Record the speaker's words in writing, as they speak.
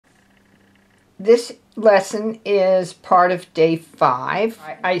This lesson is part of day 5.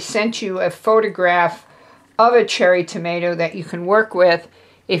 I sent you a photograph of a cherry tomato that you can work with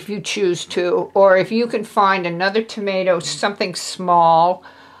if you choose to, or if you can find another tomato, something small,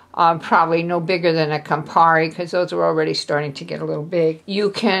 probably no bigger than a Campari, because those are already starting to get a little big. You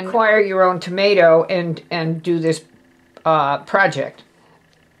can acquire your own tomato and do this project.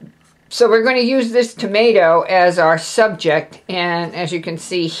 So we're going to use this tomato as our subject, and as you can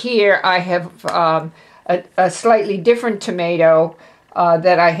see here, I have a slightly different tomato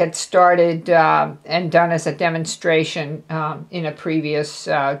that I had started and done as a demonstration in a previous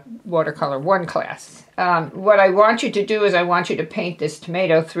Watercolor 1 class. What I want you to do is I want you to paint this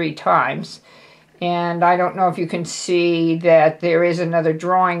tomato 3 times, and I don't know if you can see that there is another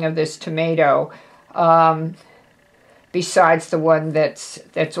drawing of this tomato besides the one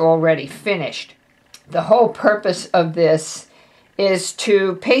that's already finished. The whole purpose of this is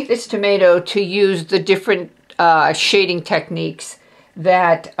to paint this tomato to use the different shading techniques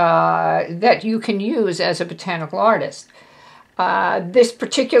that you can use as a botanical artist. This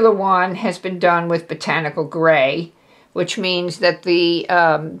particular one has been done with botanical gray, which means that the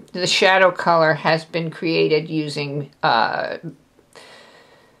shadow color has been created using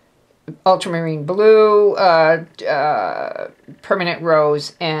ultramarine blue, permanent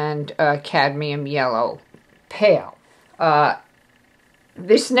rose, and cadmium yellow pale.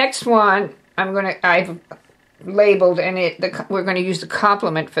 This next one I've labeled, and we're going to use the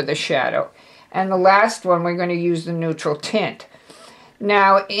complement for the shadow. And the last one we're going to use the neutral tint.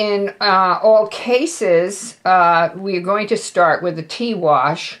 Now in all cases we're going to start with the tea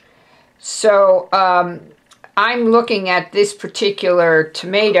wash. So I'm looking at this particular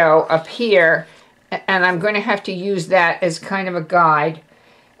tomato up here, and I'm going to have to use that as kind of a guide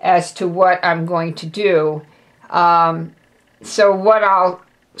as to what I'm going to do. So what I'll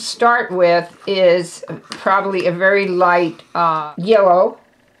start with is probably a very light yellow,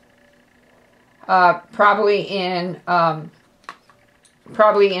 probably in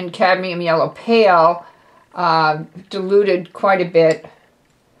cadmium yellow pale, diluted quite a bit,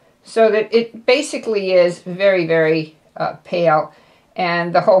 so that it basically is very, very pale,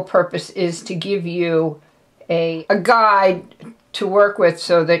 and the whole purpose is to give you a guide to work with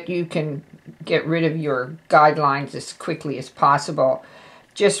so that you can get rid of your guidelines as quickly as possible.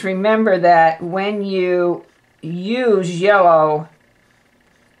 Just remember that when you use yellow,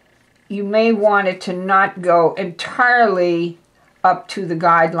 you may want it to not go entirely up to the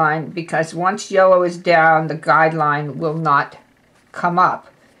guideline, because once yellow is down, the guideline will not come up.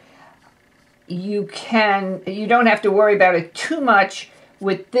 You don't have to worry about it too much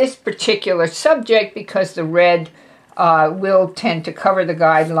with this particular subject, because the red will tend to cover the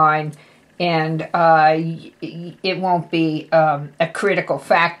guideline, and it won't be a critical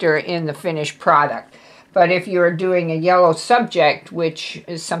factor in the finished product. But if you're doing a yellow subject, which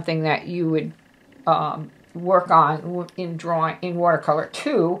is something that you would work on in Watercolor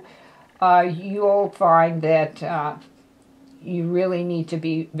 2, you'll find that you really need to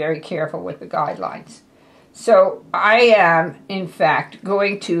be very careful with the guidelines. So I am, in fact,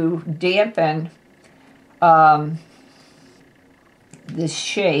 going to dampen this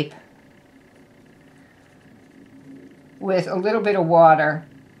shape with a little bit of water,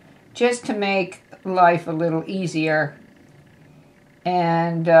 just to make life a little easier,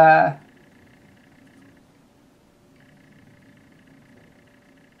 and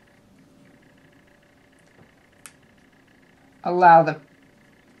allow the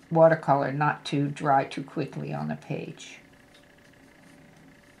watercolor not to dry too quickly on the page.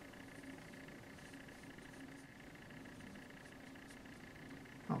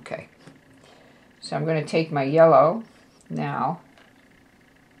 Okay, so I'm going to take my yellow now,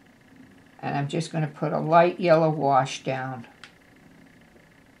 and I'm just going to put a light yellow wash down,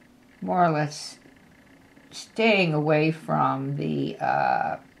 more or less staying away from the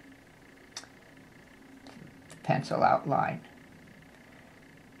pencil outline.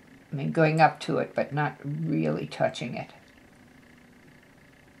 I mean, going up to it, but not really touching it.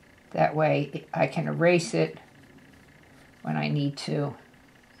 That way I can erase it when I need to.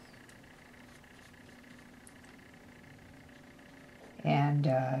 And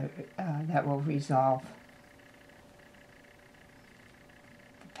that will resolve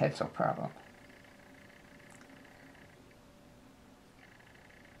the pencil problem.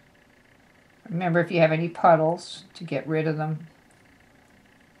 Remember, if you have any puddles, to get rid of them.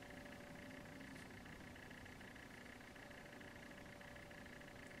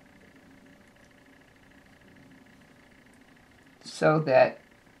 So that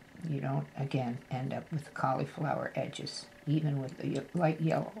you don't, again, end up with cauliflower edges, even with the light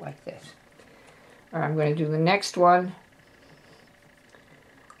yellow like this. or I'm going to do the next one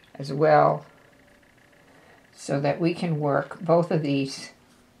as well, so that we can work both of these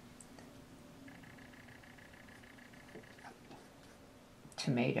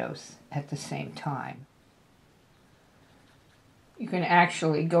tomatoes at the same time. You can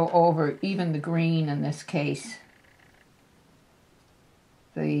actually go over even the green in this case,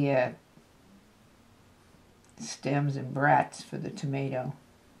 the stems and bracts for the tomato,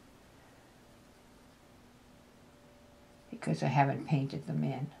 because I haven't painted them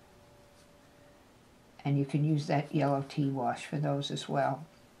in. And you can use that yellow tea wash for those as well.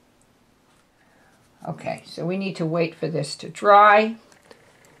 Okay, so we need to wait for this to dry,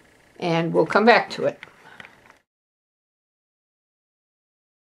 and we'll come back to it.